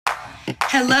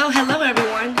Hello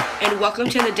everyone, and welcome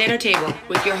to the dinner table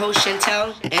with your host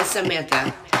Chantel and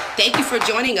Samantha. Thank you for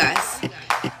joining us.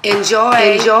 Enjoy.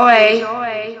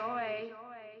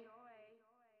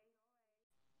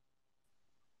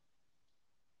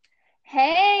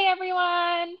 Hey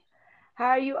everyone, How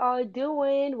are you all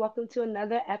doing? Welcome to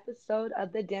another episode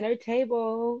of the dinner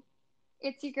table.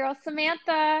 it's your girl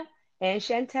Samantha. And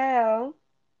Chantel.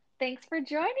 Thanks for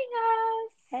joining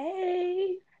us.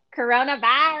 Hey,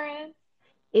 Coronavirus.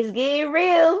 it's getting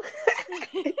real.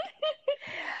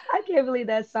 I can't believe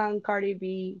that song Cardi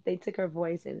B, they took her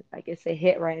voice and like it's a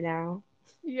hit right now.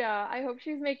 Yeah, I hope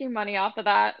she's making money off of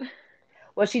that.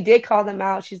 Well, she did call them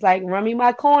out. She's like, run me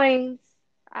my coins.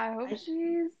 I hope I,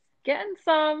 she's getting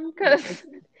some because it's,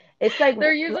 it's like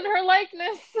they're using her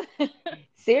likeness.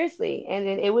 seriously, and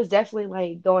then it was definitely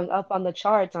like going up on the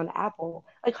charts on Apple.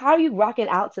 Like, how are you rocking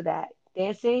out to that?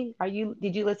 Dancing?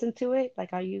 Did you listen to it?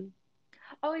 Like, are you?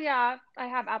 Oh yeah, I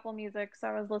have Apple Music, so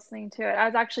I was listening to it. I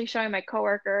was actually showing my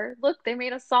coworker, look, they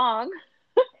made a song.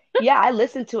 Yeah, I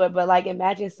listened to it, but like,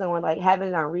 imagine someone like having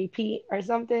it on repeat or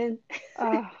something.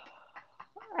 Oh,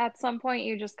 at some point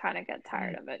you just kind of get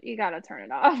tired of it. You gotta turn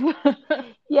it off.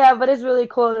 Yeah, but it's really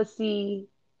cool to see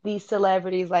these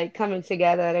celebrities like coming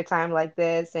together at a time like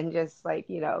this and just like,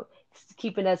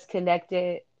 keeping us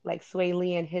connected, like Sway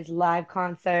Lee and his live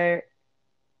concert.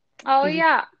 Oh Did you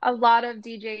yeah, a lot of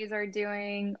DJs are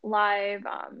doing live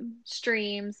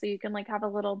streams so you can like have a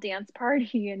little dance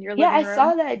party in your Yeah, living I room.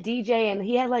 saw that DJ and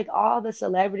he had like all the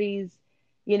celebrities,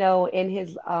 in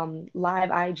his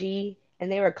live IG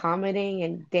and they were commenting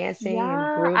and dancing and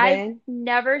Yeah, I've grooving.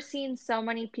 never seen so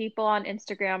many people on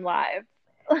Instagram live.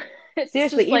 It's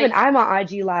Seriously, just even like, I'm on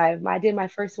IG Live. I did my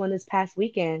first one this past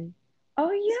weekend.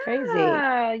 oh It's crazy.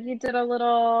 yeah, you did a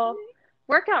little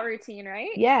workout routine, right?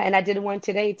 Yeah, and I did one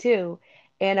today too.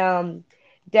 And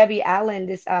Debbie Allen,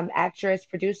 this actress,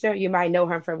 producer, you might know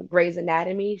her from Grey's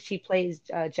Anatomy. She plays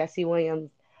Jesse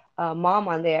Williams' mom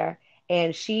on there,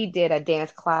 and she did a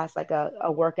dance class, like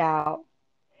a workout.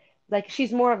 Like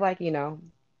she's more of like,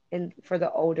 in for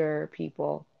the older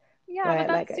people. Yeah, but But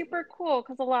that's like super cool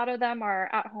because a lot of them are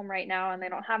at home right now and they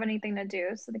don't have anything to do,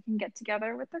 so they can get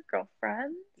together with their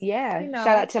girlfriends, yeah, you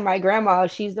shout out know. to my grandma.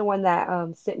 She's the one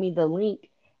that sent me the link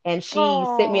and she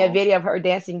sent me a Oh, video of her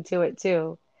dancing to it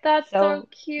too. that's so So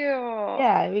cute.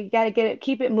 yeah, we gotta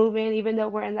keep it moving, even though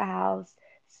we're in the house.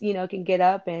 Can get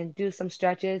up and do some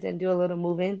stretches and do a little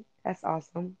moving. That's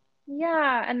awesome.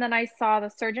 Yeah, and then I saw the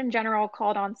Surgeon General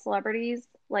called on celebrities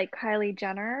like Kylie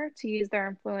Jenner to use their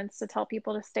influence to tell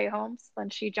people to stay home. So then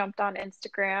she jumped on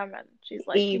Instagram and she's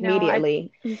like,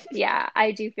 Immediately. yeah,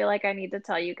 I do feel like I need to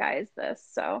tell you guys this.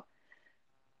 So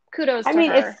kudos I to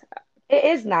mean, her. it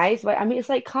is nice, but I mean, it's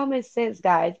like common sense,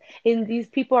 guys. And these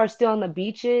people are still on the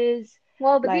beaches,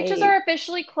 Well, the beaches are like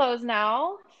officially closed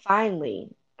now. finally.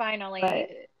 Finally, But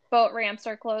boat ramps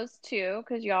are closed too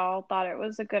because y'all thought it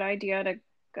was a good idea to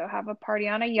go have a party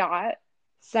on a yacht.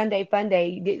 Sunday fun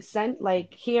day,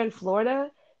 like here in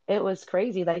Florida, it was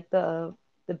crazy. Like the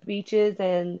beaches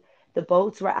and the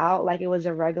boats were out like it was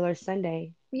a regular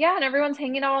Sunday. Yeah, and everyone's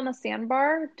hanging out on the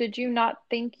sandbar. Did you not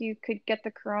think you could get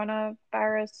the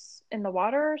coronavirus in the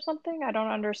water or something? I don't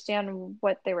understand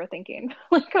what they were thinking.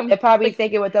 They're probably Like,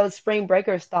 thinking what those spring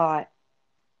breakers thought.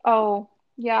 oh,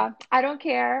 yeah, I don't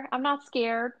care. I'm not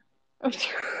scared.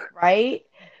 Right?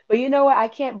 But you know what? I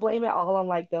can't blame it all on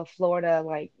like the Florida,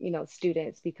 like,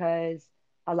 students because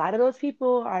a lot of those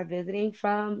people are visiting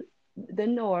from the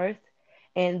north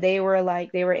and they were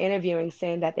interviewing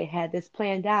saying that they had this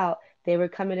planned out. They were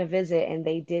coming to visit and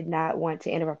they did not want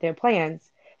to interrupt their plans.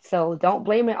 So don't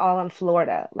blame it all on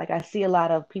Florida. Like I see a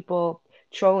lot of people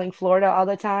trolling Florida all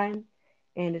the time,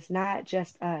 and it's not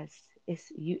just us.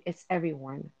 It's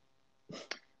everyone.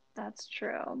 That's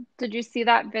true. Did you see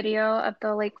that video of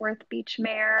the Lake Worth Beach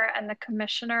mayor and the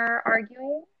commissioner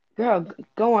arguing? Girl,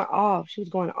 going off. She was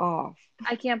going off.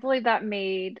 I can't believe that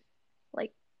made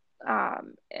like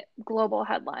global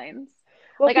headlines.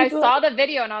 Well, Like I people, saw the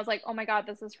video and I was like, "Oh my God,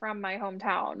 this is from my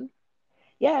hometown."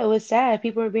 yeah, it was sad.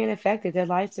 People were being affected. Their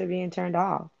lights are being turned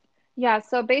off. Yeah,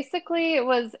 so basically it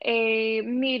was a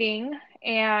meeting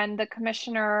and the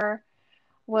commissioner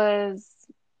was,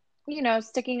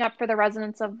 sticking up for the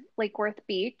residents of Lake Worth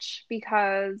Beach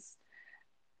because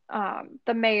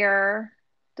the mayor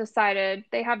decided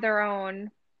they have their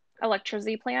own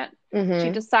electricity plant. She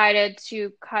Hmm. decided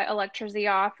to cut electricity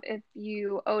off if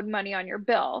you owed money on your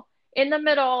bill. In the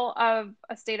middle of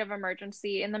a state of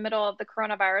emergency, in the middle of the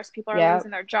coronavirus, people are Yeah,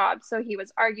 losing their jobs. So he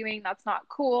was arguing that's not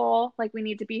cool. Like, we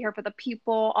need to be here for the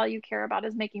people. All you care about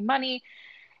is making money.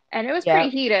 And it was pretty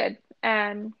yeah. heated.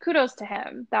 And kudos to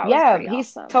him. That was Yeah, pretty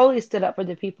he's awesome. totally stood up for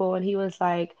the people and he was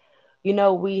like,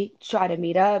 we tried to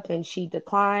meet up and she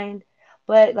declined.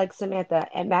 But like Samantha,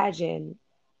 imagine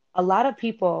a lot of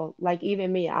people, like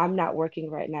even me, I'm not working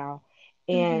right now.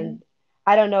 Hmm. And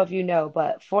I don't know if you know,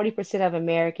 but 40% of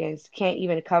Americans can't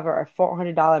even cover a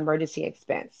 $400 emergency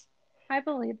expense. I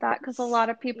believe that because a lot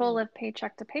of people live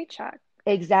paycheck to paycheck.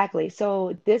 Exactly.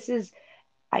 So this is,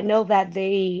 I know that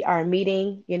they are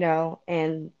meeting,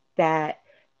 and that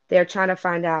they're trying to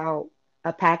find out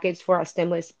a package for a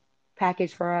stimulus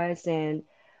package for us.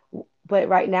 But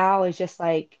right now it's just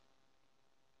like,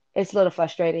 it's a little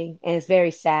frustrating and it's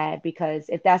very sad because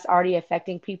if that's already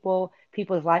affecting people,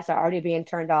 people's lives are already being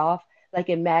turned off. Like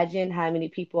imagine how many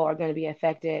people are going to be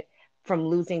affected from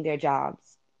losing their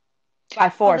jobs by Oh,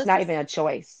 force, not even a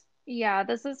choice. yeah,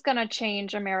 this is gonna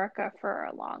change America for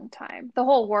a long time. The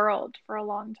whole world for a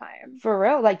long time. For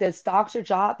real, like the stocks are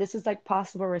dropped. This is like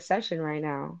possible recession right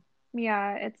now.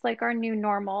 Yeah, it's like our new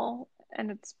normal,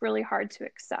 and it's really hard to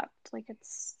accept. Like, it's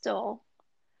still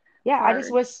Yeah, I just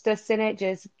hard. wish the Senate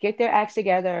just get their acts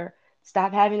together,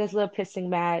 stop having this little pissing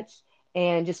match,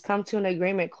 and just come to an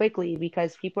agreement quickly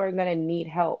because people are going to need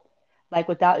help. Like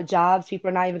without jobs, people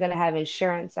are not even going to have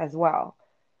insurance as well.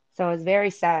 So it's very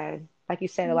sad. Like you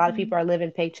said, a lot of Hmm. people are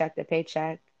living paycheck to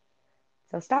paycheck.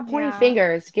 So stop pointing Yeah.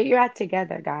 fingers. Get your act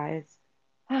together, guys.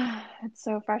 It's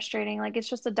so frustrating. Like, it's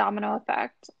just a domino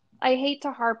effect. I hate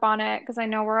to harp on it because I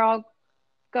know we're all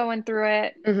going through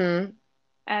it, Hmm.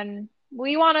 and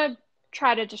we want to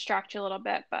try to distract you a little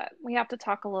bit, but we have to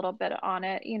talk a little bit on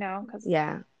it, because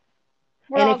Yeah.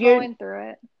 we're And all if you're, going through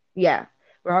it. yeah,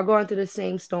 we're all going through the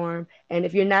same storm. And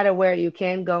if you're not aware, you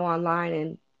can go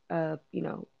online and,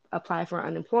 apply for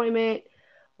unemployment,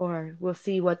 or we'll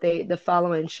see what the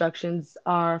following instructions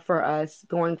are for us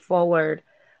going forward,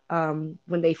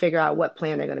 when they figure out what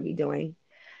plan they're going to be doing.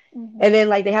 And Hmm. then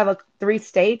like they have three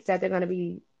states that they're going to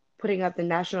be putting up the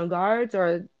National Guards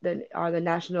or the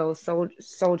national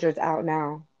soldiers out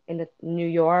now in New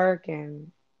York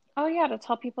and Oh, yeah, to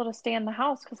tell people to stay in the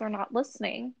house because they're not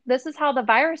listening. This is how the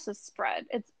virus is spread.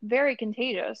 It's very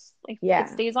contagious. Like, it yeah.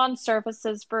 stays on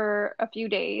surfaces for a few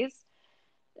days.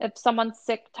 If someone's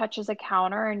sick touches a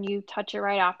counter and you touch it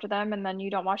right after them and then you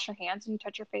don't wash your hands and you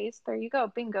touch your face, there you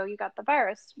go. Bingo, you got the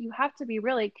virus. You have to be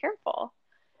really careful.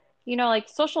 Like,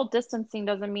 social distancing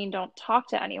doesn't mean don't talk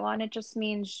to anyone. It just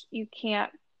means you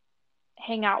can't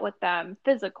hang out with them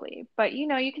physically. But you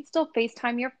can still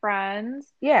FaceTime your friends.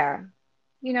 Yeah.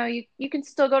 You can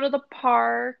still go to the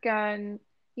park and,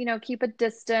 keep a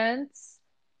distance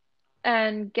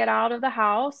and get out of the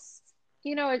house.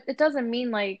 It doesn't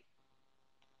mean like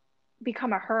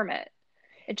become a hermit.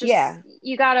 It just, Yeah.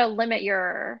 you gotta limit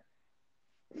your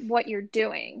what you're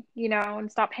doing,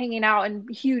 and stop hanging out in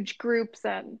huge groups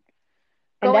and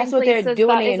And that's going what they're places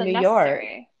doing that in isn't New York.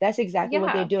 necessary. That's exactly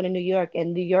what they're Yeah, doing in New York.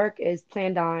 And New York is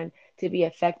planned on to be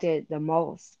affected the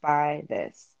most by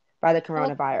the well,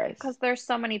 coronavirus. because there's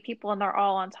so many people and they're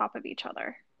all on top of each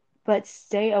other. But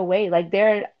stay away.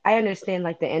 I understand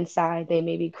like the inside, they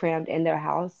may be crammed in their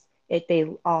house if they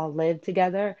all live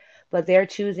together, but they're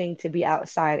choosing to be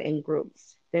outside in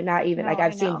groups. They're not even No, like I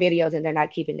I've seen know. videos and they're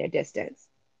not keeping their distance.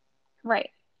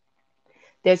 Right.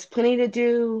 There's plenty to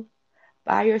do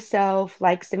by yourself.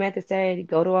 Like Samantha said,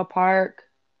 go to a park,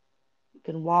 you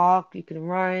can walk, you can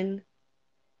run.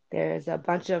 There's a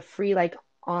bunch of free like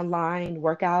online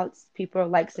workouts. People,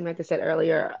 like Samantha said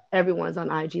earlier, everyone's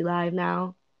on IG Live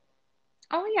now.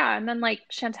 Oh yeah, and then like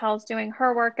Chantel's doing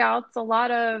her workouts. A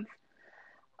lot of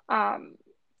um,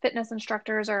 fitness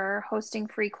instructors are hosting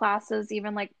free classes,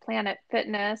 even like Planet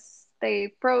Fitness.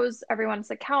 They froze everyone's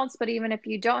accounts, but even if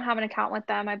you don't have an account with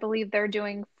them, I believe they're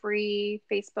doing free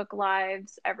Facebook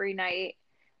Lives every night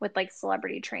with like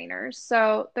celebrity trainers. So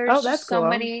Oh, there's that's just so cool.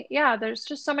 many, yeah, there's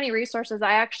just so many resources.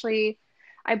 I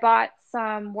bought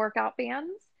some workout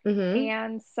bands Hmm.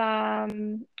 and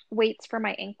some weights for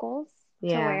my ankles to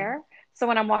Yeah. wear. So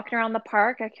when I'm walking around the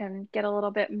park, I can get a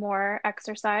little bit more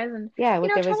exercise and, Yeah, with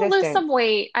the try to lose some resistance.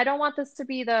 weight. I don't want this to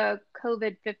be the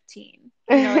COVID 15,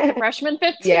 like the freshman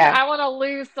 15. Yeah. I want to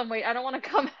lose some weight. I don't want to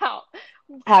come out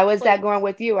How is that like going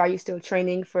with you? Are you still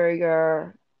training for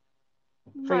your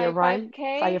my run, for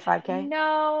 5K. your 5K?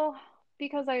 No,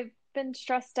 because I've been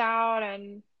stressed out,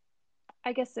 and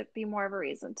I guess it'd be more of a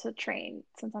reason to train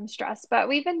since I'm stressed. But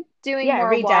we've been doing Yeah, more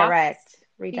walks.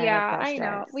 redirect Yeah, that I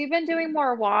know. stress. We've been doing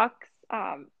more walks.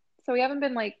 So we haven't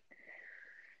been like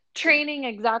training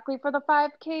exactly for the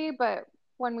 5K, but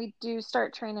when we do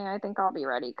start training, I think I'll be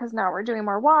ready because now we're doing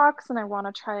more walks and I want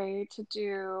to try to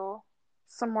do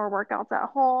some more workouts at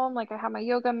home. Like, I have my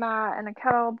yoga mat and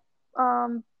a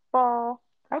um ball,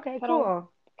 Okay, kettle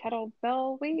cool.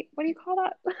 kettlebell weight. What do you call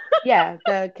that? Yeah,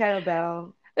 the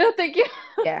kettlebell. Oh, thank you.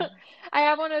 Yeah. I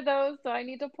have one of those, so I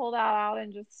need to pull that out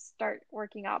and just start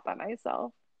working out by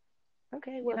myself,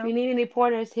 Okay, well, you if you know? need any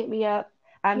pointers, hit me up.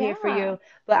 I'm here for Yeah. you.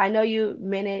 But I know you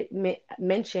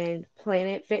mentioned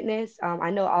Planet Fitness. I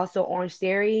know also Orange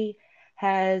Theory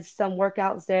has some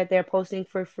workouts that they're posting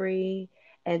for free.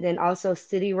 And then also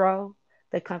City Row,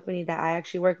 the company that I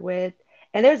actually work with.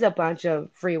 And there's a bunch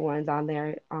of free ones on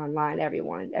there online,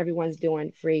 everyone's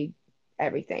doing free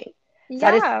everything.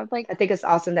 So Yeah, like I think it's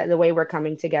awesome that the way we're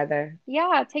coming together.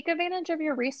 yeah, take advantage of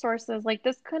your resources. Like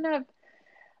this couldn't have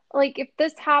like if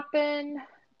this happened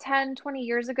 10, 20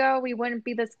 years ago, we wouldn't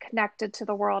be this connected to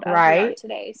the world as we are Right?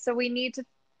 today. So we need to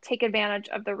take advantage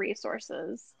of the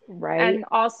resources Right? and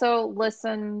also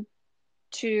listen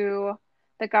to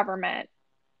the government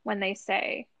when they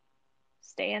say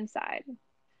stay inside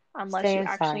unless Stay you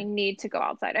actually inside. need to go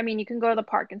outside. I mean, you can go to the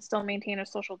park and still maintain a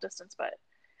social distance, but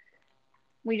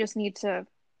we just need to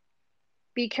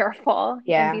be careful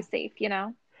and be Yeah. safe, you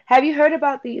know? Have you heard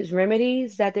about these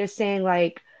remedies that they're saying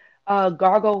like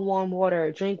gargle warm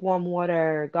water, drink warm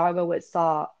water, gargle with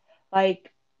salt?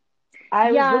 Like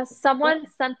I was Yeah, look go someone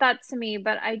ahead. sent that to me,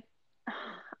 but I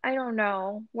don't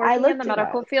know. I Working in the looked it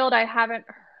medical up field, I haven't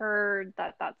heard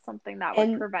that that's something that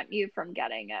would and prevent you from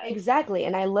getting it. exactly,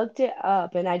 and I looked it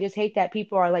up and I just hate that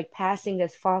people are like passing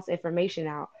this false information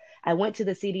out. I went to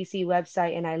the CDC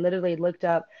website and I literally looked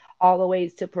up all the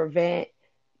ways to prevent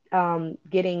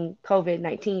getting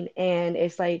COVID-19 and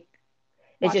it's like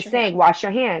it's Wash just your saying hands. wash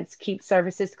your hands, keep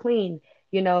surfaces clean,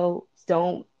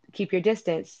 don't keep your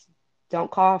distance,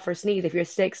 don't call for sneeze. If you're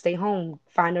sick, stay home,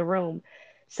 find a room.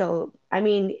 So, I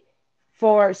mean,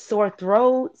 for sore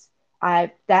throats,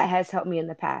 I that has helped me in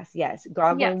the past. Yes,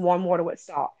 Yes. gargling warm water with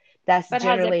salt. That's But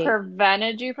has it generally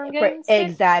prevented you from getting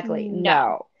sick? exactly No.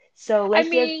 no. So I let's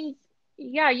just mean,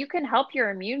 yeah, you can help your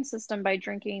immune system by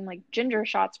drinking like ginger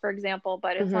shots, for example,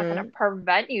 but it's not going to mhm.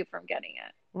 prevent you from getting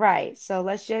it. Right. So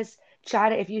let's just try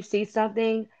to, if you see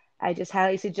something, I just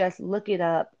highly suggest look it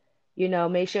up.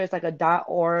 Make sure it's like a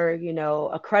 .org,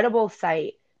 a credible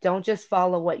site. Don't just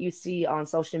follow what you see on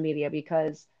social media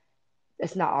because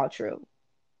it's not all true.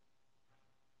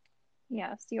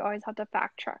 Yes, you always have to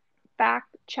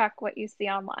fact check what you see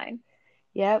online.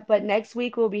 Yeah, but next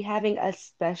week we'll be having a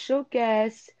special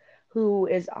guest who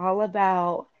is all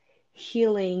about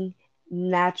healing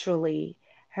naturally.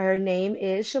 Her name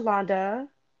is Shalonda,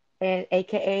 and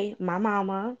AKA my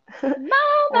mama.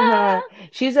 Uh, Mama!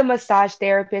 she's a massage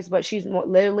therapist, but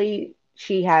literally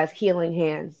she has healing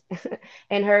hands.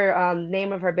 And her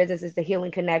name of her business is the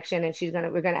Healing Connection, and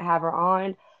we're gonna have her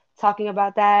on talking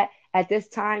about that. At this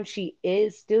time, she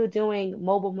is still doing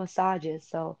mobile massages,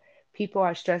 so people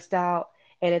are stressed out.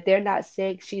 And if they're not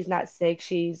sick, she's not sick.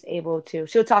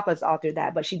 She'll talk us all through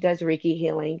that, but she does Reiki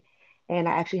healing. And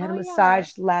I actually had a Oh, yeah.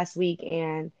 massage last week,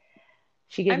 and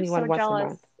she gives I'm me one so once a jealous.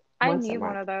 month. I Once a need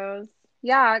one month. of those.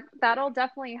 Yeah, that'll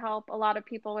definitely help a lot of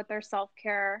people with their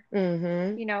self-care.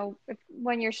 Mm-hmm.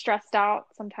 When you're stressed out,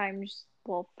 sometimes,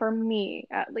 well, for me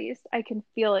at least, I can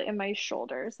feel it in my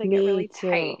shoulders. They get Me really too.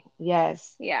 tight.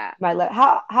 Yes. Yeah.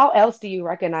 How else do you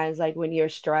recognize like when you're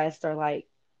stressed or like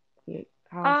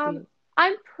how else do Um, you?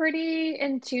 I'm pretty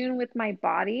in tune with my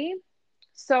body,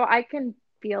 so I can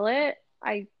feel it.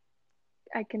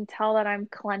 I can tell that I'm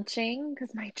clenching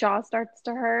because my jaw starts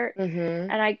to hurt, Mm-hmm.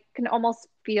 and I can almost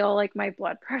feel like my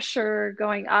blood pressure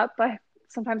going up. But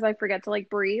sometimes I forget to like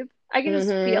breathe. I can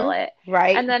just feel Mm-hmm. it,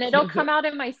 Right. and then it'll come out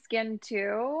in my skin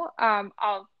too.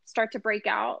 I'll start to break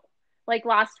out. Like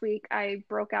last week, I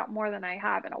broke out more than I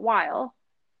have in a while.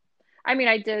 I mean,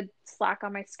 I did slack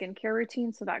on my skincare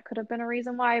routine, so that could have been a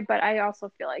reason why, but I also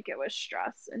feel like it was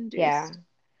stress Yeah. induced.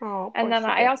 Oh, And poor then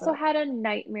I also Samantha. had a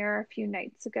nightmare a few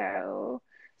nights ago.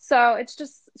 So it's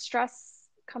just stress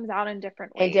comes out in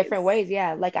different In different ways. ways,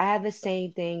 yeah. Like I have the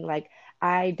same thing. Like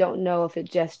I don't know if it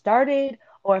just started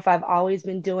or if I've always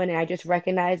been doing it. I just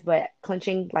recognize, but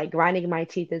clenching, like grinding my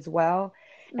teeth as well.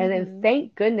 And then Hmm.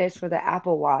 thank goodness for the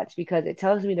Apple Watch because it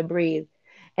tells me to breathe.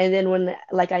 And then when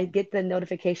like I get the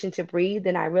notification to breathe,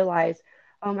 then I realize,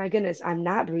 oh my goodness, I'm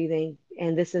not breathing,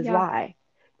 and this is Yeah. why.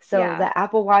 So Yeah. the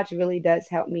Apple Watch really does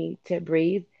help me to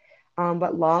breathe.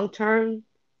 But long term,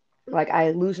 like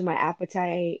I lose my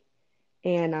appetite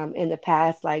and in the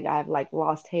past, like I've like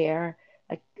lost hair,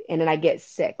 like and then I get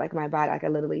sick, like my body, like I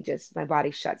literally just my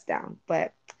body shuts down.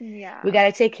 But we Yeah. got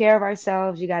to take care of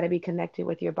ourselves. You got to be connected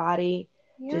with your body.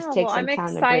 Just Yeah. take Well, some I'm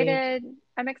time to breathe. excited.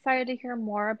 I'm excited to hear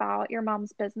more about your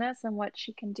mom's business and what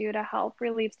she can do to help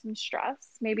relieve some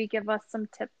stress. Maybe give us some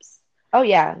tips. Oh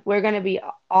yeah, we're gonna be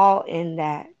all in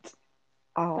that,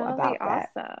 all That'll be about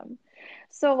that. awesome.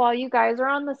 So while you guys are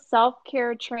on the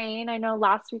self-care train, I know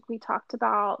last week we talked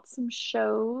about some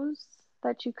shows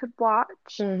that you could watch.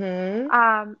 Mm-hmm.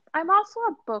 I'm also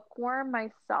a bookworm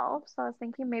myself, so I was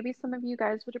thinking maybe some of you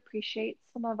guys would appreciate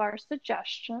some of our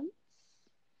suggestions.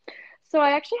 So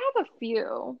I actually have a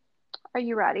few. Are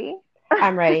you ready?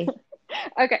 I'm ready.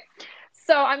 Okay.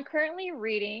 So I'm currently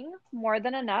reading More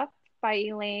Than Enough by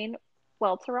Elaine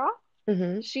Welteroth.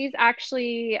 Mm-hmm. She's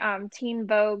actually Teen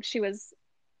Vogue. She was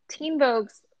Teen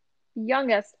Vogue's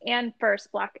youngest and first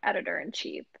Black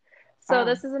editor-in-chief. So Wow.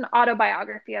 this is an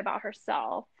autobiography about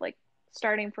herself, like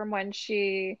starting from when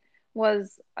she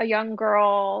was a young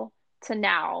girl to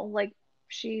now. Like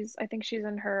I think she's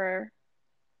in her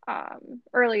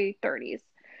early 30s.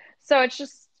 So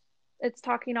it's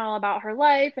talking all about her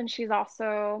life, and she's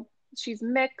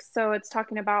mixed, so it's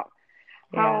talking about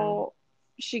Yeah. how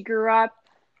she grew up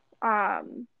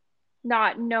um,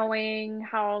 not knowing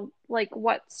how like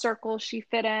what circle she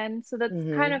fit in. So that's kind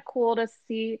Mm-hmm. of cool to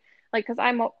see, like, because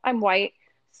I'm white,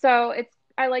 so it's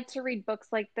I like to read books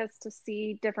like this to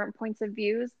see different points of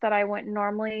views that I wouldn't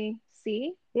normally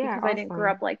see Yeah, because I didn't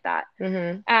grow up awesome. like that.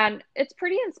 Mm-hmm. And it's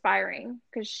pretty inspiring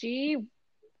because she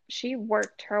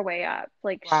worked her way up.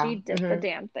 Like she Wow. did the Mm-hmm.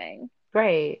 damn thing.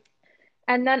 Great.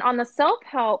 And then on the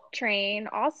self-help train,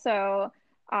 also,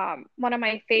 one of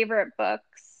my favorite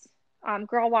books,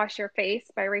 Girl Wash Your Face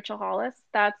by Rachel Hollis.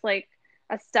 That's like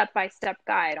a step-by-step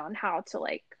guide on how to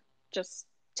like just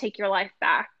take your life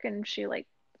back. And she like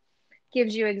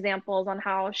gives you examples on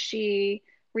how she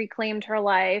reclaimed her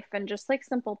life and just like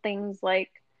simple things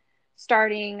like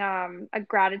starting a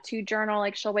gratitude journal.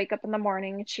 Like she'll wake up in the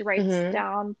morning and she writes Mm-hmm.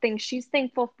 down things she's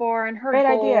thankful for and her Great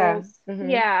idea. goals. Mm-hmm.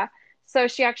 Yeah. So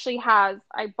she actually has,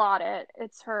 I bought it.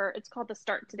 It's called the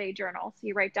Start Today Journal. So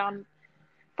you write down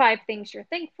 5 things you're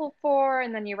thankful for,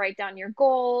 and then you write down your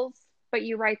goals, but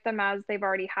you write them as they've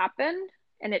already happened,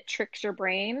 and it tricks your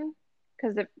brain.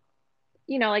 Because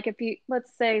like if you,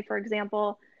 let's say, for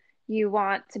example, you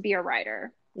want to be a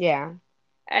writer, Yeah.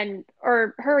 and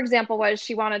or her example was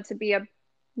she wanted to be a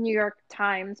New York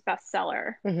Times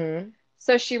bestseller. Mm-hmm.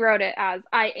 So she wrote it as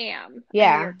I am a New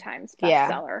Yeah. York Times Yeah.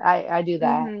 bestseller. I do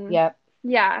that. Hmm. Yep.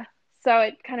 Yeah. So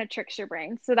it kind of tricks your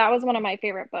brain. So that was one of my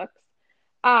favorite books.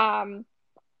 Um,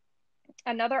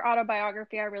 Another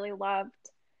autobiography I really loved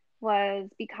was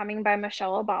Becoming by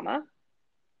Michelle Obama.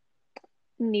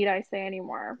 Need I say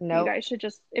anymore? You Nope. guys should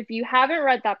just, if you haven't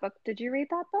read that book, did you read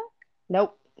that book?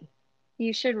 Nope.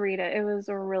 You should read it. It was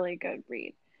a really good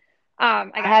read. I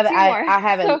I got haven't two more. I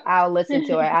haven't So, I'll listen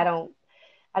to it. I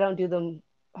don't do the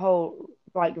whole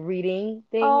like reading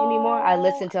thing anymore. I oh,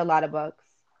 listen to a lot of books.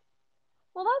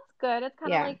 well, that's good. It's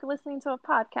kind of Yeah. like listening to a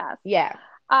podcast. Yeah.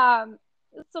 Um,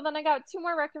 so then I got two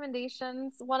more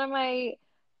recommendations. One of my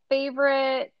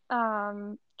favorite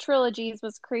trilogies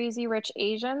was Crazy Rich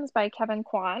Asians by Kevin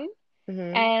Kwan.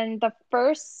 Mm-hmm. And the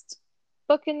first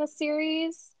book in the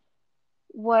series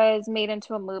was made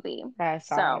into a movie. I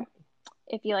saw So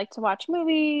it. if you like to watch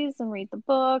movies and read the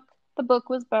book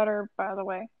was better, by the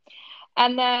way.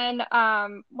 And then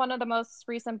one of the most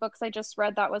recent books I just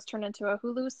read that was turned into a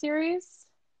Hulu series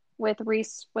with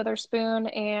Reese Witherspoon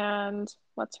and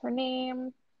what's her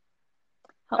name?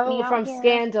 Help me Oh, out from here.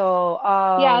 Scandal.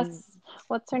 Yes,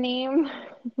 what's her name?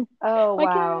 Oh Why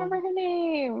can't I wow. remember her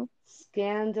name?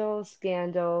 Scandal,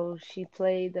 Scandal. She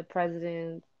played the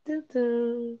president. Doo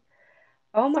doo.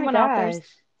 Oh my Someone out there gosh.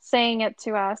 saying it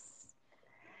to us.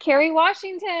 Carrie Yeah,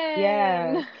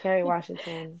 Washington. Kerry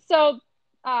Washington. So,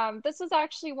 this was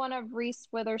actually one of Reese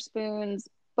Witherspoon's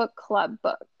book club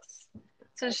books.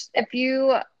 So, if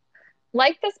you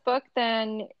like this book,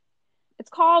 then it's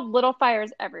called Little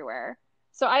Fires Everywhere.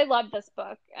 So, I love this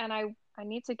book, and I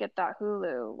need to get that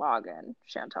Hulu login,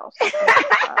 Chantel, so I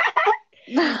can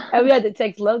watch And we that. had to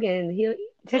text Logan. He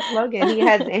text Logan. He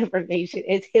has the information.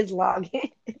 It's his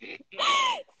login.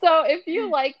 So, if you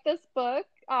like this book,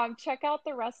 check out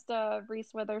the rest of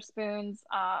Reese Witherspoon's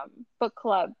book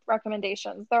club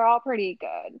recommendations. They're all pretty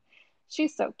good.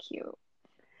 She's so cute.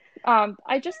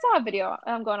 I just saw a video.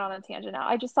 I'm going on a tangent now.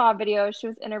 I just saw a video. She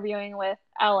was interviewing with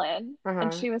Ellen, and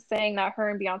Uh-huh. she was saying that her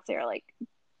and Beyonce are like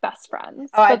best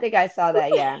friends. Oh, I But think I saw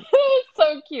that. Yeah. it's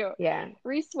so cute. Yeah.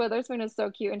 Reese Witherspoon is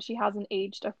so cute, and she hasn't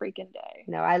aged a freaking day.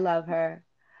 No, I love her.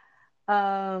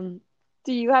 Um,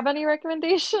 Do you have any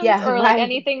recommendations yeah, or like my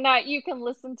anything that you can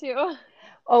listen to?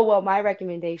 oh well, my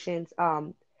recommendations.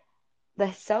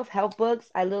 The self-help books,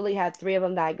 I literally have three of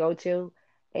them that I go to,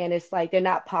 and it's like they're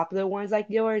not popular ones like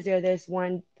yours. They're this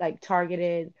one like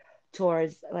targeted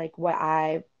towards like what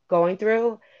I'm going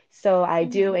through. So I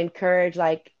do Hmm. encourage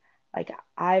like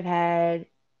I've had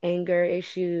anger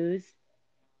issues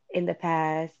in the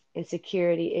past.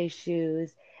 insecurity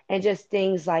issues, and just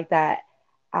things like that.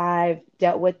 I've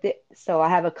dealt with it. So I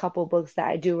have a couple books that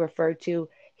I do refer to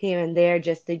here and there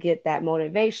just to get that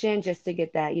motivation, just to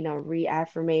get that,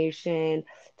 reaffirmation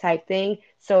type thing.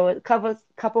 So it covers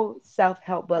a couple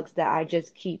self-help books that I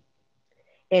just keep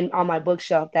in on my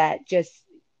bookshelf that just,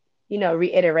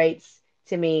 reiterates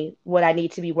to me what I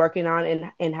need to be working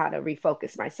on and how to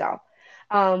refocus myself.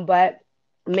 But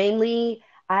mainly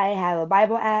I have a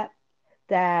Bible app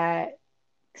that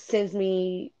sends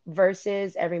me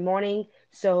verses every morning.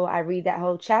 So I read that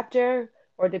whole chapter,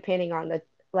 or depending on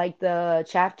the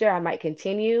chapter, I might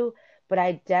continue. But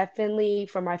I definitely,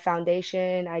 for my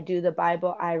foundation, I read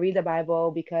the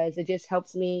Bible because it just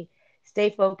helps me stay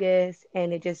focused,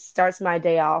 and it just starts my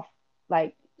day off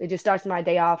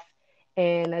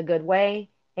in a good way,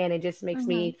 and it just makes Mm-hmm.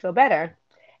 me feel better.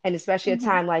 And especially a Mm-hmm.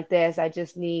 time like this, I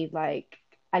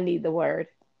need the word.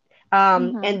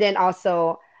 Mm-hmm. And then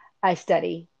also I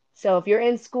study. So if you're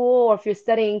in school or if you're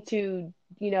studying to,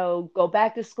 go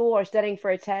back to school or studying for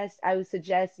a test, I would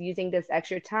suggest using this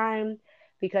extra time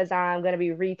because I'm going to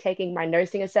be retaking my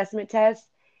nursing assessment test,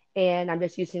 and I'm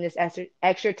just using this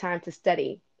extra time to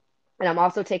study. And I'm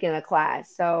also taking a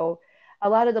class. So a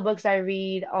lot of the books I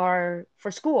read are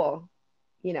for school,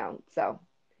 so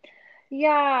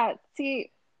Yeah,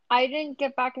 see, I didn't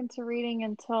get back into reading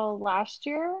until last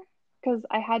year because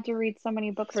I had to read so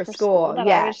many books for for school school. that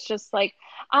I Yeah, was just like,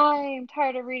 I'm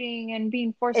tired of reading and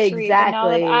being forced to read. But now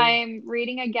that exactly. I'm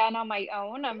reading again on my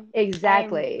own, I'm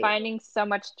Exactly. finding so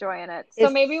much joy in it. So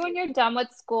It's maybe when you're done with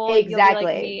school, you'll be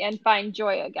like exactly. me and find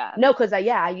joy again. No, because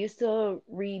I used to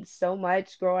read so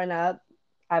much growing up.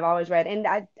 I've always read, and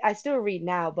I still read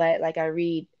now, but like I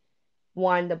read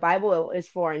one, the Bible is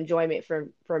for enjoyment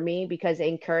for me because it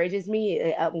encourages me,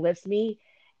 it uplifts me.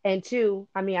 And two,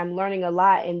 I mean, I'm learning a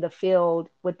lot in the field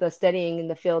with the studying in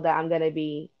the field that I'm gonna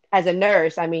be as a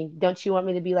nurse. I mean, don't you want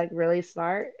me to be like really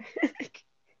smart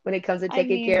when it comes to I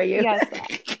taking care mean, of you? yes,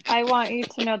 I want you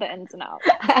to know the ins and outs.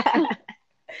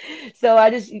 So I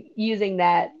just using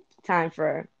that time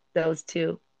for those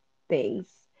two things.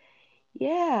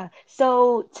 Yeah.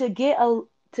 So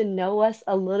to know us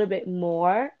a little bit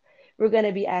more, we're going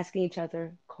to be asking each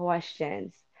other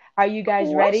questions. Are you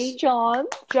guys ready? Question.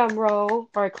 Drum roll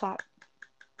or clap.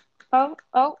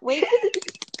 Oh, wait.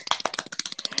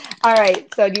 All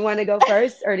right. So do you want to go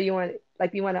first, or do you want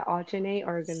to alternate,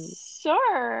 or gonna?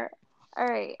 Sure. All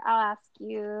right, I'll ask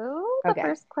you the Okay.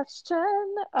 first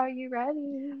question. Are you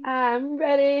ready? I'm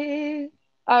ready.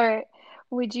 All right.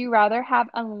 Would you rather have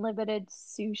unlimited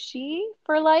sushi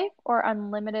for life or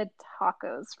unlimited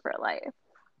tacos for life?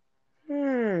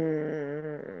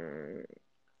 Hmm.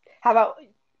 How about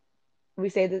we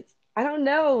say this? I don't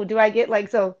know. Do I get like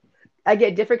so? I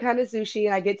get different kind of sushi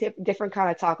and I get different kind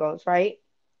of tacos, right?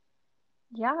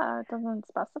 Yeah, it doesn't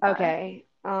specify. Okay.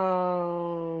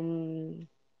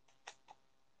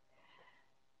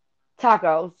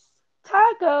 Tacos.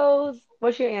 Tacos.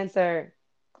 What's your answer?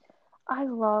 I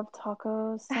love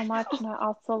tacos so much, and I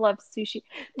also love sushi.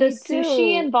 Me Does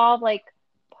sushi too. involve like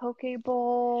poke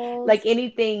Like bowls?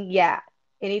 anything, yeah.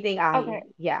 Anything Okay,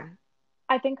 ahi. Yeah.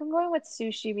 I think I'm going with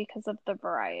sushi because of the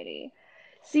variety.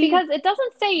 See, Because it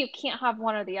doesn't say you can't have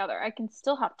one or the other. I can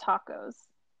still have tacos.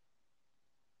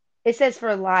 it says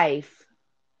for life,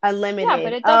 Yeah,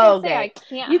 but unlimited. it Oh, doesn't say I okay.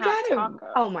 can't You have gotta,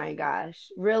 oh tacos. my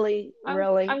gosh. Really? I'm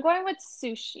Really? going with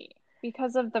sushi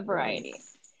because of the Really? variety.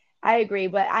 I agree,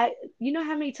 but you know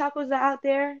how many tacos are out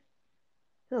there?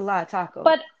 There's a lot of tacos.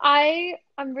 But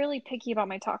I'm really picky about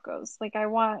my tacos. Like I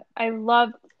love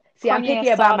See, carne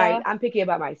asada. I'm picky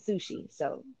about my sushi,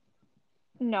 so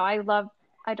No,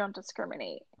 I don't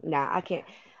discriminate. nah, I can't.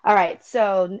 All right,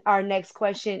 so our next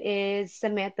question is,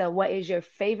 Samantha, what is your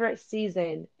favorite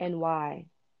season and why?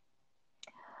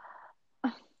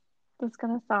 This is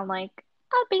gonna sound like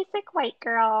a basic white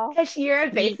girl. Because you're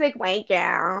a Ye- basic white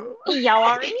girl. Y'all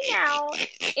already know.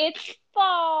 It's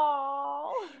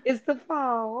fall. It's the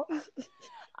fall.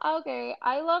 Okay,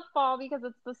 I love fall because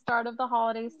it's the start of the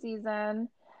holiday season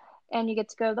and you get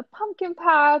to go to the pumpkin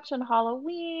patch and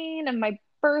Halloween and my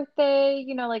birthday,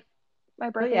 like my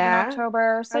Oh birthday's in yeah.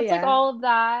 October. Oh So it's like yeah. all of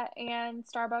that and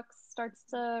Starbucks starts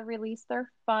to release their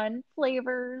fun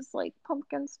flavors like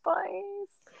pumpkin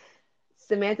spice.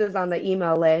 Samantha's on the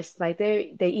email list. Like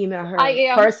they email I her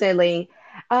am personally.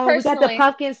 Oh, we got the personally,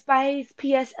 pumpkin spice.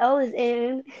 PSL is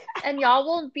in. and y'all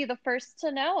will be the first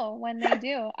to know when they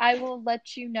do. I will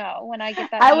let you know when I get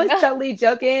that I was email. totally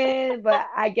joking, but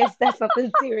I guess that's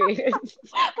something serious.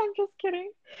 I'm just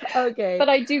kidding. Okay. But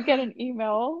I do get an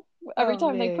email every Oh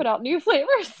time they put man. out new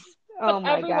flavors. But Oh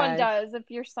my everyone gosh. does if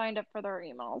you're signed up for their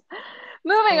emails.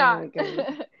 Moving Oh my on. goodness.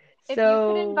 If you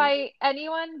could So, invite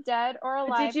anyone dead or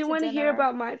did alive you to want to hear dinner,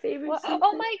 about my favorite what?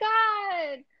 Oh season? my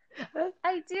God,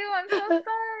 I do. I'm so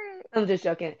sorry. I'm just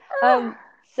joking.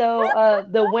 So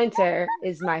the winter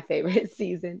is my favorite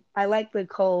season. I like the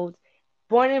cold.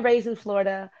 Born and raised in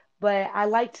Florida, but I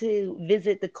like to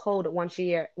visit the cold once a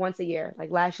year. Like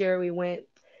last year we went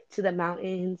to the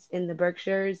mountains in the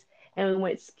Berkshires and we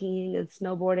went skiing and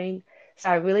snowboarding. So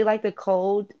I really like the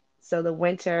cold. So the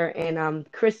winter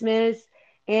and Christmas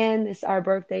and it's our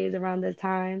birthdays around this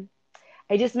time.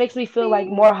 It just makes me feel like See,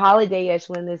 more holiday-ish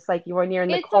when it's like you're near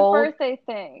in the it's a cold. birthday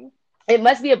thing. It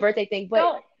must be a birthday thing,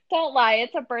 but Don't lie.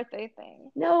 It's a birthday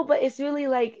thing. no, but it's really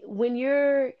like when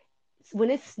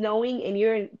it's snowing and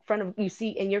you're in front of you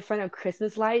see and you're in front of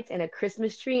Christmas lights and a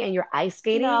Christmas tree and you're ice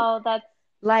skating, No,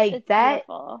 like it's that,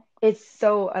 beautiful. it's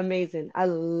so amazing. I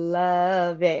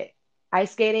love it.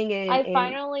 Ice skating I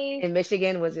finally in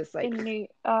Michigan was just like in New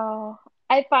oh,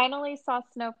 I finally saw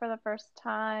snow for the first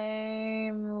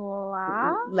time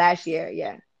last year,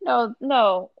 yeah.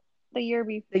 no, the year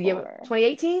The year before.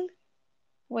 2018?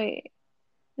 Wait.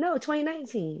 No,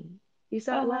 2019. You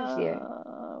saw it last year.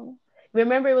 Um,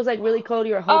 Remember it was like really cold,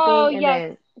 you were oh hoping, and yes.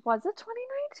 then Was it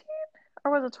 2019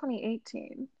 or was it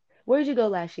 2018? where did you go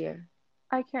last year?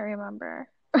 I can't remember.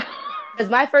 Because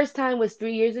my first time was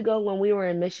 3 years ago when we were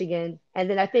in Michigan, and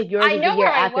then I think yours I was the know year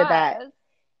where I after that. was.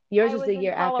 Yours I was was the in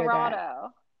year after that.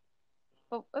 Colorado.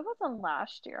 But it wasn't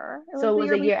last year. It was So it the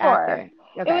was year a year before. after.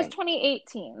 It was Okay.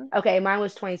 2018. Okay, mine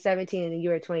was 2017 and you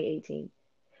were 2018.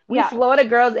 We Yeah. Florida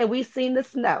girls and we seen the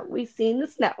snow. We seen the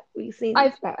snow. We seen the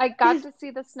snow. I got to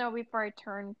see the snow before I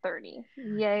turned 30.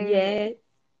 Yay Yeah.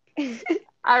 me.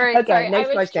 All right, Okay, sorry. I next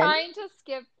was question. trying to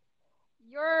skip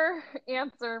your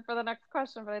answer for the next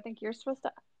question, but I think you're supposed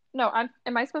to. No,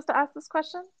 am I supposed to ask this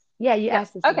question? Yeah, you Yes.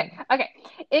 asked this Okay. one. Okay.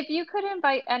 If you could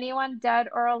invite anyone dead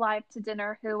or alive to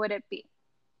dinner, who would it be?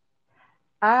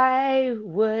 I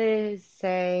would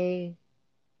say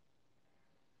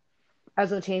I was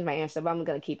gonna change my answer, but I'm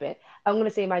gonna keep it. I'm gonna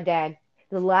say my dad.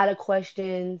 There's a lot of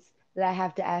questions that I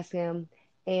have to ask him,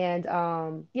 and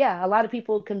yeah, a lot of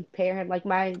people compare him. Like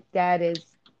my dad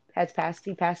has passed.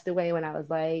 He passed away when I was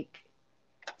like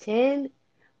 10,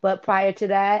 but prior to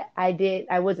that,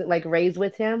 I wasn't like raised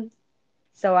with him,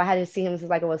 so I had to see him since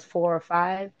like I was 4 or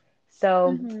 5.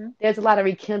 So Hmm. there's a lot of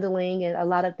rekindling and a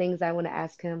lot of things I want to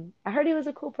ask him. I heard he was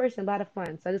a cool person, a lot of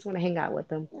fun, so I just want to hang out with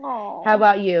him. How Oh,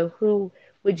 about you? Who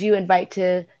would you invite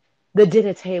to the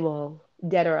dinner table,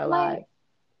 dead or my alive?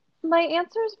 my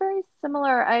answer is very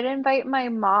similar. I'd invite my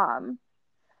mom.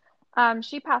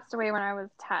 She passed away when I was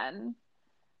 10,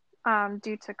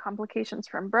 due to complications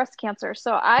from breast cancer.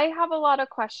 So I have a lot of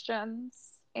questions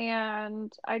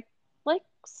and I like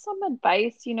some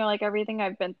advice, like everything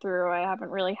I've been through. I haven't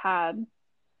really had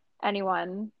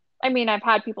anyone. I mean, I've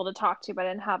had people to talk to, but I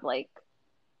didn't have like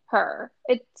her.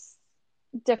 It's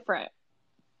different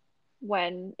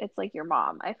when it's like your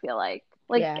mom, I feel like.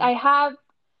 Like Yeah. I have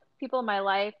people in my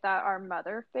life that are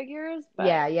mother figures, but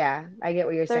Yeah, yeah. I get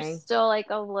what you're there's saying. still like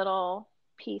a little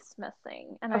piece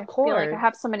missing. And Of I feel like I course.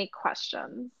 have so many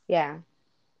questions. Yeah.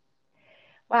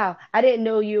 Wow. I didn't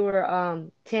know you were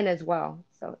 10 as well.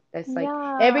 So it's like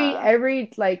Yeah.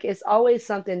 every like it's always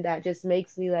something that just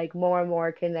makes me like more and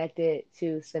more connected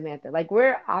to Samantha. Like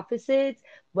we're opposites,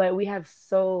 but we have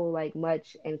so like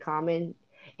much in common.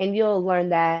 And you'll learn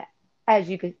that as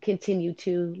you continue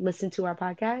to listen to our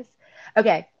podcast.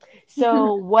 Okay.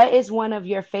 So what is one of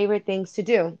your favorite things to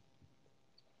do?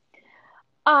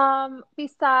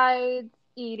 Besides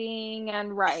eating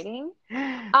and writing,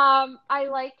 I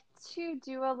like to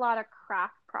do a lot of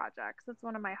craft projects. It's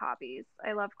one of my hobbies.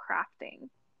 I love crafting.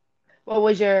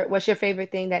 What's your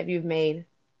favorite thing that you've made?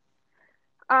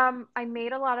 I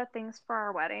made a lot of things for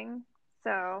our wedding.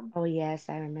 So, Oh yes,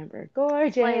 I remember.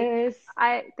 like, Gorgeous.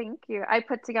 I thank you. I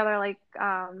put together like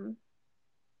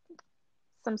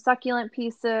some succulent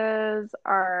pieces,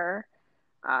 our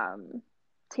um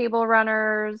table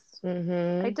runners.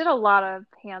 I Mm-hmm. did a lot of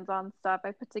hands-on stuff.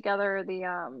 I put together the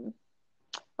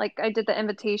like I did the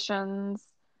invitations,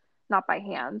 not by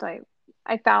hand.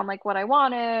 I found like what I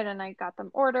wanted and I got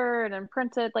them ordered and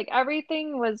printed. Like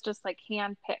everything was just like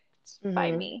hand picked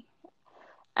by Mm-hmm. me.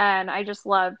 And I just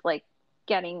loved like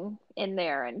getting in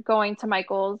there and going to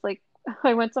Michael's. Like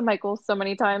I went to Michael's so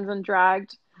many times and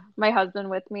dragged my husband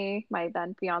with me, my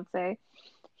then fiance.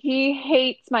 He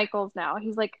hates Michael's now.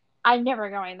 He's like, I'm never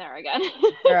going there again.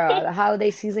 Girl, the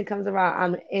holiday season comes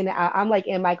around. I'm like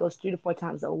in Michael's 3 to 4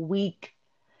 times a week.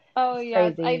 Oh It's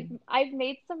yes, I've crazy. I've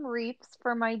made some wreaths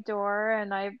for my door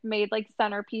and I've made like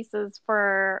centerpieces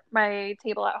for my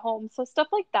table at home. So stuff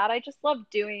like that I just love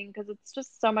doing because it's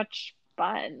just so much.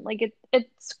 fun. Like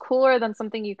it's cooler than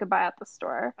something you could buy at the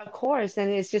store. Of course. And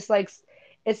it's just like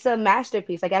it's a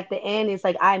masterpiece. Like at the end, it's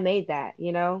like I made that,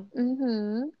 you know?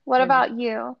 What And about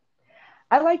you?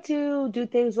 I like to do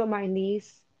things with my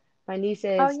niece. My niece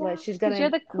Oh is what yeah, she's because you're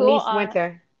gonna the cool niece aunt.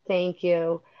 Winter. Thank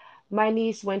you. My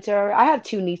niece Winter. I have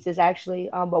two nieces actually,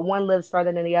 but one lives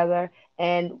further than the other,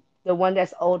 and the one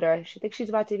that's older, she thinks she's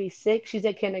about to be 6. She's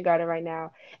in kindergarten right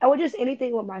now, and we're just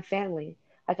anything with my family.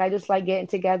 Like I just like getting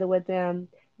together with them,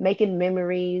 making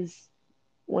memories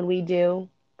when we do.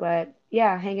 But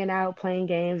yeah, hanging out, playing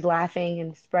games, laughing,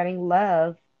 and spreading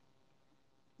love.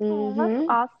 Oh, that's Mm-hmm.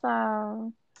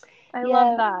 awesome. I love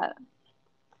Yeah, that.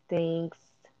 thanks.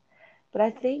 But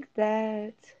I think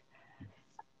that's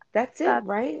it, That's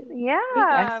right?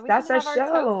 yeah, we can That's our have our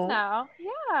toast show. now.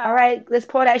 All Yeah. right, let's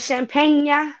pour that champagne.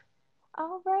 Yeah.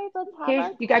 All right, let's have Here,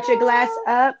 our you got your glass toast.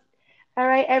 up. All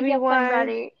right, Yes, I'm everyone.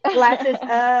 ready. Glasses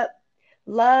up.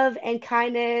 Love and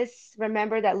kindness.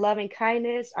 Remember that love and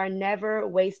kindness are never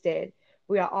wasted.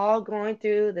 We are all going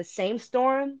through the same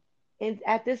storm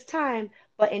at this time,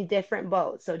 but in different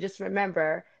boats. So just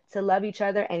remember to love each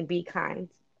other and be kind.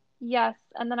 Yes,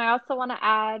 and then I also want to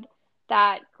add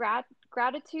that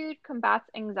gratitude combats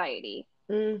anxiety.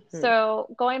 Hmm.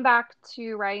 So, going back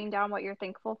to writing down what you're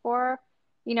thankful for,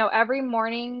 every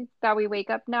morning that we wake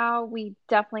up now, we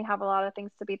definitely have a lot of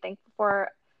things to be thankful for,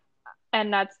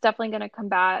 and that's definitely going to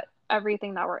combat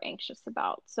everything that we're anxious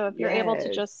about. So, if you're able to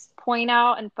Yes. just point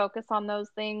out and focus on those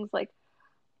things, like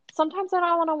sometimes I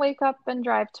don't want to wake up and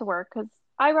drive to work because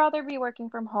I'd rather be working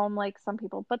from home like some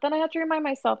people, but then I have to remind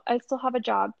myself I still have a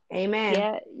job. Amen.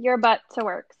 Get your butt to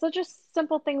work. So, just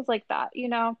simple things like that,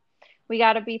 we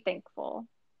got to be thankful.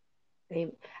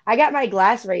 Amen. I got my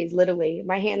glass raised literally.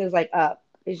 My hand is like up.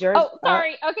 Is yours Oh, up?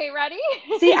 sorry. Okay, ready?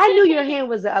 See, I knew your hand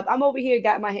was up. I'm over here,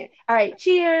 got my hand. All right,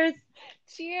 cheers.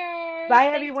 Cheers.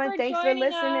 Bye, Thanks everyone. for Thanks for joining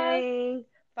us. listening.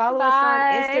 Follow us on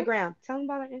Bye. Instagram. Tell them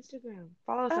about our Instagram.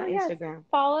 Follow us Oh, on yes. Instagram.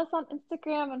 Follow us on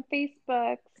Instagram and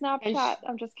Facebook, And Snapchat. sh-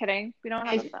 I'm just kidding. We don't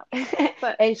have a and Snapchat.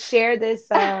 But and share this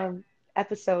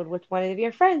episode with one of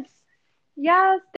your friends. yes,